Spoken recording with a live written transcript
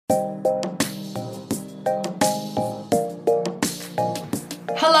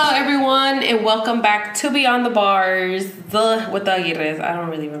everyone, and welcome back to Beyond the Bars, with the Aguirres. I don't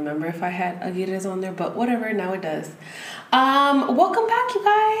really remember if I had Aguirres on there, but whatever, now it does. Welcome back, you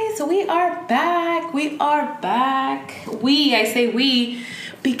guys. We are back. I say we,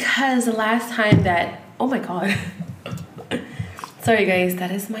 because the last time that, oh my God. Sorry, guys,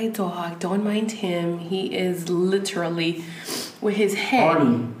 that is my dog. Don't mind him. He is literally with his head.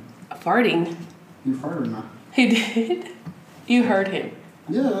 Farting. You farted now. He did? You heard him.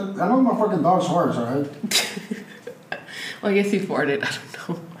 Yeah, I know my fucking dog's farts, alright? Well, I guess he farted. I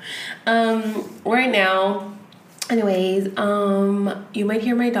don't know. Right now, anyways, you might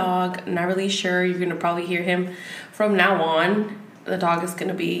hear my dog. Not really sure. You're gonna probably hear him from now on. The dog is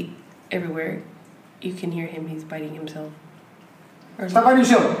gonna be everywhere. You can hear him. He's biting himself. Stop biting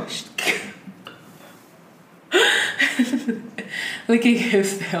yourself. Licking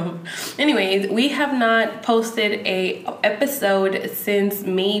himself. Anyways, we have not posted a episode since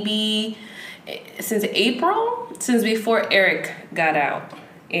April, since before Eric got out.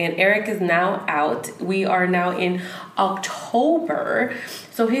 And Eric is now out. We are now in October.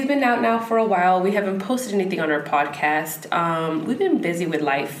 So he's been out now for a while. We haven't posted anything on our podcast. We've been busy with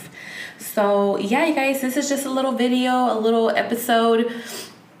life. So yeah, you guys, this is just a little video, a little episode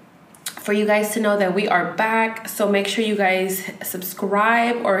for you guys to know that we are back. So make sure you guys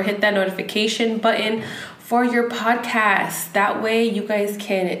subscribe or hit that notification button for your podcast. That way you guys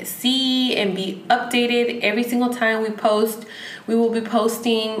can see and be updated every single time we post. We will be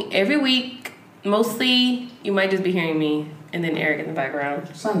posting every week. Mostly, you might just be hearing me and then Eric in the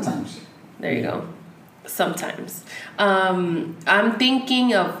background. Sometimes. There you go. Sometimes. I'm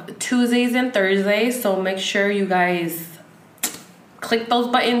thinking of Tuesdays and Thursdays, so make sure you guys click those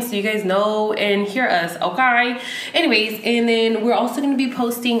buttons so you guys know and hear us, okay? Anyways, and then we're also going to be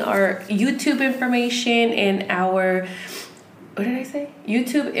posting our YouTube information and our, what did I say?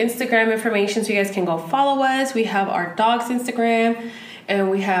 YouTube, Instagram information, so you guys can go follow us. We have our dog's Instagram,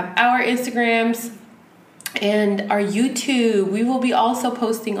 and we have our Instagrams, and our YouTube. We will be also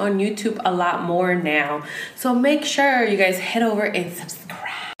posting on YouTube a lot more now. So make sure you guys head over and subscribe.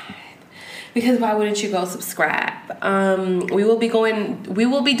 Because why wouldn't you go subscribe? We will be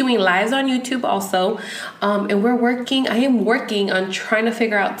doing lives on YouTube also. And I am working on trying to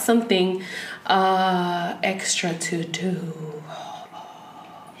figure out something extra to do.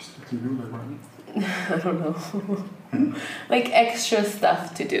 I don't know. Like extra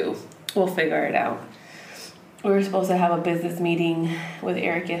stuff to do. We'll figure it out. We were supposed to have a business meeting with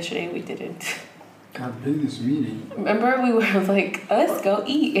Eric yesterday. We didn't. A business meeting. Remember, we were like, let's go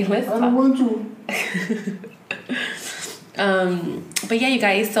eat and let's talk. I don't want to. But yeah, you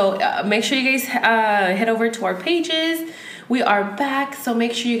guys, so make sure you guys head over to our pages. We are back, so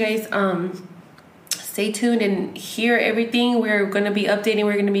make sure you guys stay tuned and hear everything. We're going to be updating.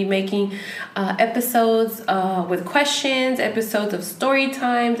 We're going to be making episodes with questions, episodes of story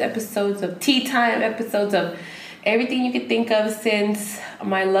times, episodes of tea time, episodes of everything you could think of since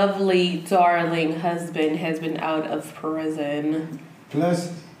my lovely, darling husband has been out of prison.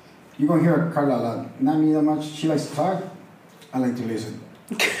 Plus, you're going to hear Carla a lot. Not me that much. She likes to talk. I like to listen.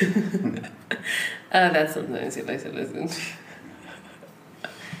 That's sometimes he likes to listen.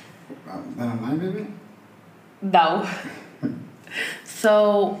 That online, baby? No.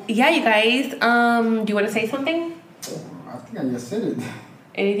 So, yeah, you guys. Do you want to say something? I think I just said it.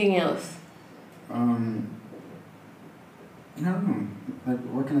 Anything else? I don't know. Like,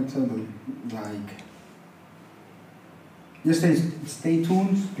 what can I tell them? Like, just stay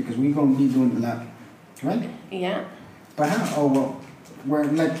tuned because we're gonna be doing a lot, right? Yeah. But how? Oh well, we're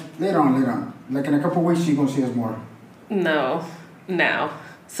like later on. Like in a couple of weeks, you're gonna see us more. No. Now.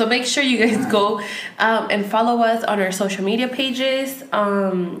 So make sure you guys go and follow us on our social media pages.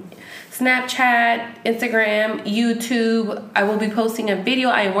 Snapchat, Instagram, YouTube. I will be posting a video.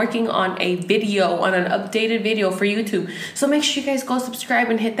 I am working on an updated video for YouTube. So make sure you guys go subscribe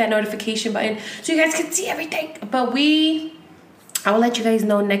and hit that notification button so you guys can see everything. But I will let you guys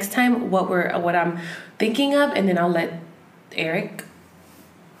know next time what I'm thinking of, and then I'll let Eric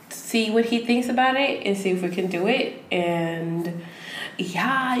see what he thinks about it and see if we can do it. And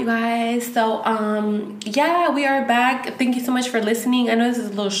yeah, you guys. So, yeah, we are back. Thank you so much for listening. I know this is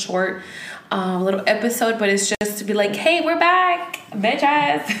a little short, little episode, but it's just to be like, hey, we're back,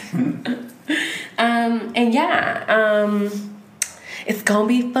 bitches. And yeah, it's gonna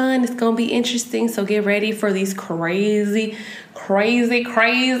be fun. It's gonna be interesting. So get ready for these crazy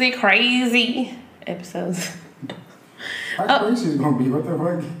episodes. How crazy is gonna be? What the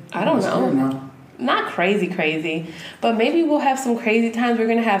fuck? I don't know. not crazy, but maybe we'll have some crazy times. We're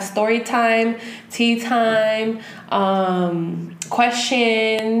gonna have story time, tea time,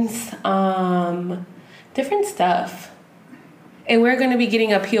 questions, different stuff. And we're gonna be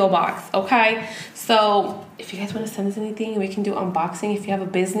getting a P.O. box, okay? So if you guys want to send us anything, we can do unboxing. If you have a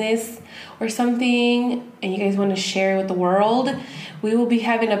business or something and you guys want to share with the world, we will be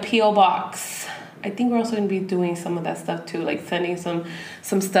having a P.O. box. I think we're also going to be doing some of that stuff too, like sending some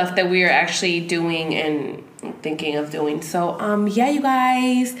stuff that we are actually doing and thinking of doing. So, yeah, you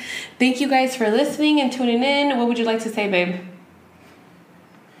guys, thank you guys for listening and tuning in. What would you like to say, babe?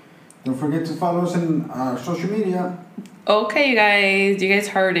 Don't forget to follow us on our social media. Okay, you guys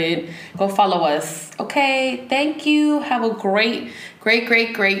heard it. Go follow us. Okay, thank you. Have a great day.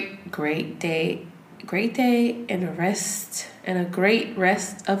 Great day and a great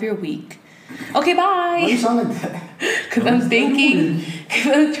rest of your week. Okay, bye. Why do you sound like that? Because I'm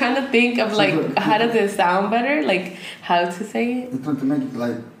trying to think of like how does it sound better, like how to say it. You want to make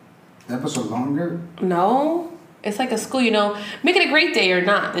like the episode longer? No, it's like a school, Make it a great day or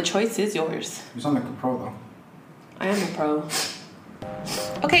not. The choice is yours. You sound like a pro though. I am a pro.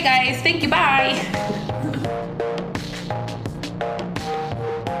 Okay, guys. Thank you. Bye.